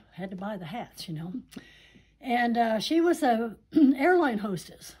course, I had to buy the hats, you know. And she was an airline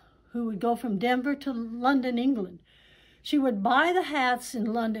hostess who would go from Denver to London, England. She would buy the hats in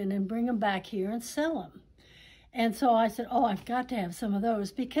London and bring them back here and sell them. And so I said, oh, I've got to have some of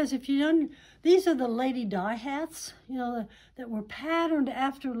those, because if you don't, these are the Lady Di hats, you know, that were patterned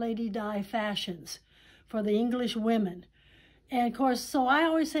after Lady Di fashions for the English women. And of course, so I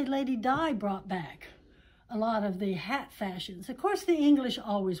always say Lady Di brought back a lot of the hat fashions. Of course, the English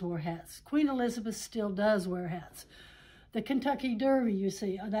always wore hats. Queen Elizabeth still does wear hats. The Kentucky Derby, you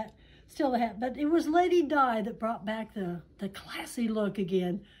see, that still the hat. But it was Lady Di that brought back the classy look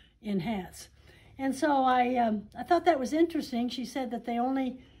again in hats. And so I thought that was interesting. She said that they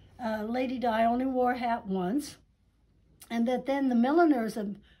only, Lady Di only wore a hat once, and that then the milliners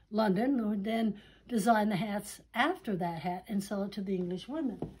of London would then design the hats after that hat and sell it to the English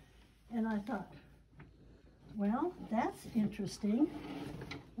women. And I thought, well, that's interesting.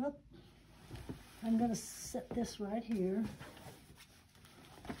 Well, I'm going to set this right here.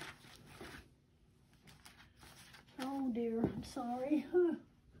 Oh dear, I'm sorry.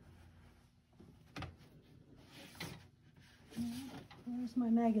 Where's my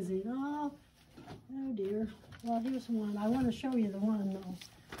magazine? Oh dear. Well, here's one. I want to show you the one though.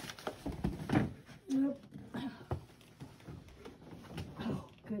 Nope. Oh,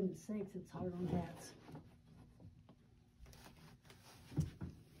 goodness sakes, it's hard on hats.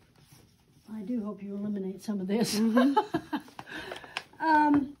 I do hope you eliminate some of this.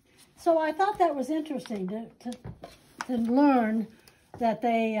 So I thought that was interesting to learn that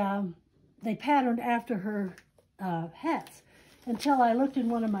they patterned after her hats, until I looked in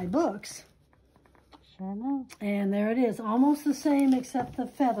one of my books. Sure enough. And there it is, almost the same except the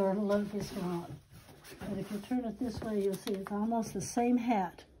feather look is gone. But if you turn it this way, you'll see it's almost the same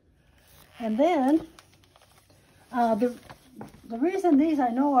hat. And then, the reason these I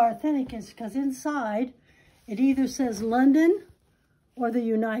know are authentic is because inside it either says London or the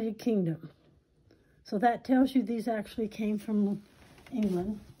United Kingdom. So that tells you these actually came from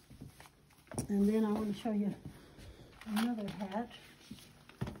England. And then I want to show you another hat.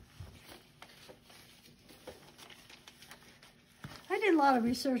 I did a lot of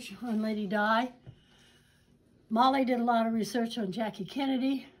research on Lady Di. Molly did a lot of research on Jackie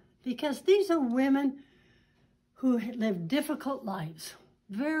Kennedy, because these are women who had lived difficult lives,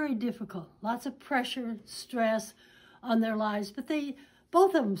 very difficult, lots of pressure, stress on their lives, but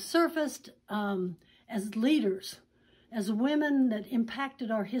both of them surfaced as leaders, as women that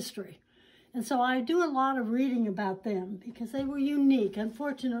impacted our history. And so I do a lot of reading about them because they were unique.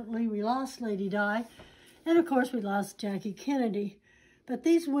 Unfortunately, we lost Lady Di, and of course we lost Jackie Kennedy. But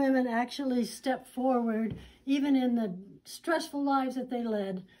these women actually stepped forward, even in the stressful lives that they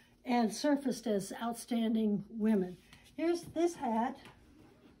led, and surfaced as outstanding women. Here's this hat.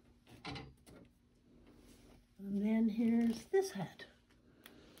 And then here's this hat.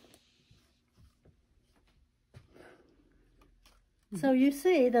 So you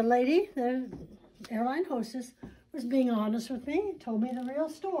see, the lady, the airline hostess, was being honest with me, told me the real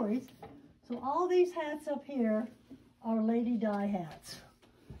stories. So all these hats up here are Lady Di hats.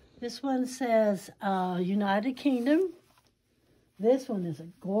 This one says United Kingdom. This one is a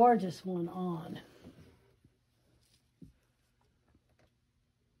gorgeous one on.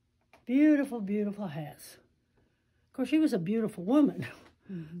 Beautiful, beautiful hats. Of course, she was a beautiful woman.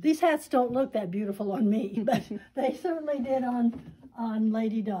 Mm-hmm. These hats don't look that beautiful on me, but they certainly did on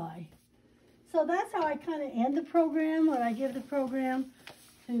Lady Di. So that's how I kind of end the program, when I give the program,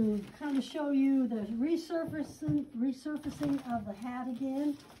 to kind of show you the resurfacing of the hat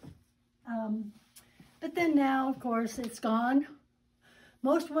again. But then now, of course, it's gone.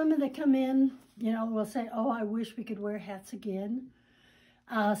 Most women that come in, you know, will say, "Oh, I wish we could wear hats again."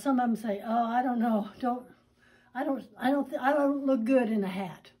 Some of them say, "Oh, I don't know, I don't look good in a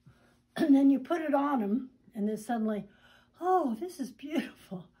hat." And then you put it on them, and then suddenly, "Oh, this is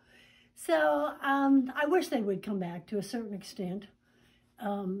beautiful." So I wish they would come back to a certain extent.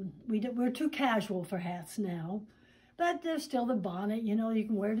 We're too casual for hats now, but there's still the bonnet, you know, you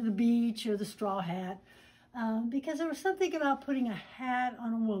can wear to the beach, or the straw hat, because there was something about putting a hat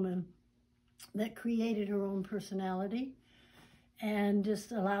on a woman that created her own personality and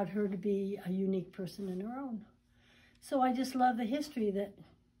just allowed her to be a unique person in her own. So I just love the history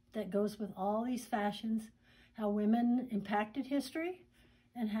that goes with all these fashions, how women impacted history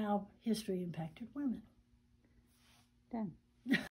and how history impacted women. Done.